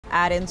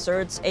Ad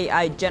inserts,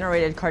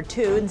 AI-generated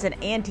cartoons,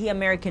 and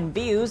anti-American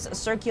views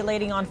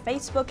circulating on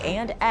Facebook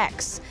and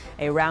X.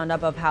 A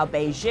roundup of how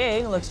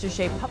Beijing looks to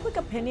shape public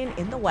opinion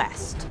in the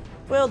West.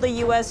 Will the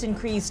U.S.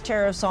 increase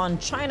tariffs on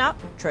China?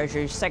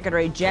 Treasury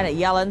Secretary Janet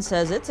Yellen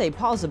says it's a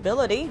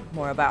possibility.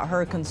 More about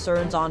her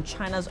concerns on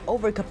China's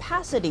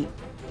overcapacity.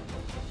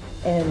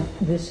 And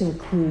this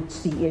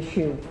includes the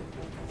issue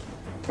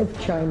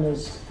of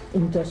China's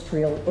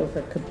industrial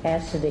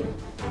overcapacity,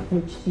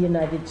 which the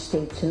United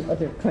States and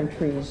other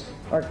countries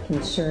are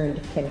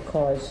concerned can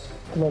cause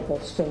global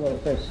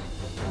spillovers.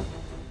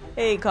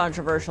 A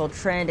controversial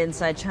trend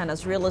inside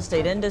China's real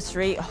estate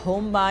industry: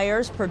 home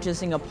buyers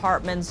purchasing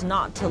apartments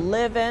not to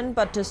live in,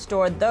 but to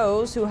store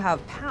those who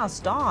have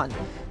passed on.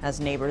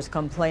 As neighbors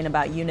complain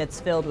about units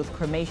filled with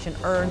cremation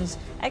urns,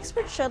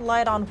 experts shed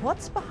light on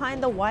what's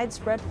behind the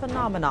widespread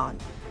phenomenon.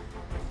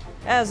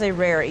 As a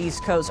rare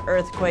East Coast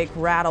earthquake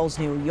rattles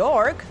New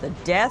York, the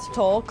death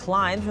toll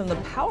climbs from the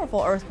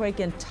powerful earthquake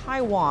in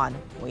Taiwan.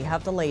 We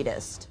have the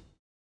latest.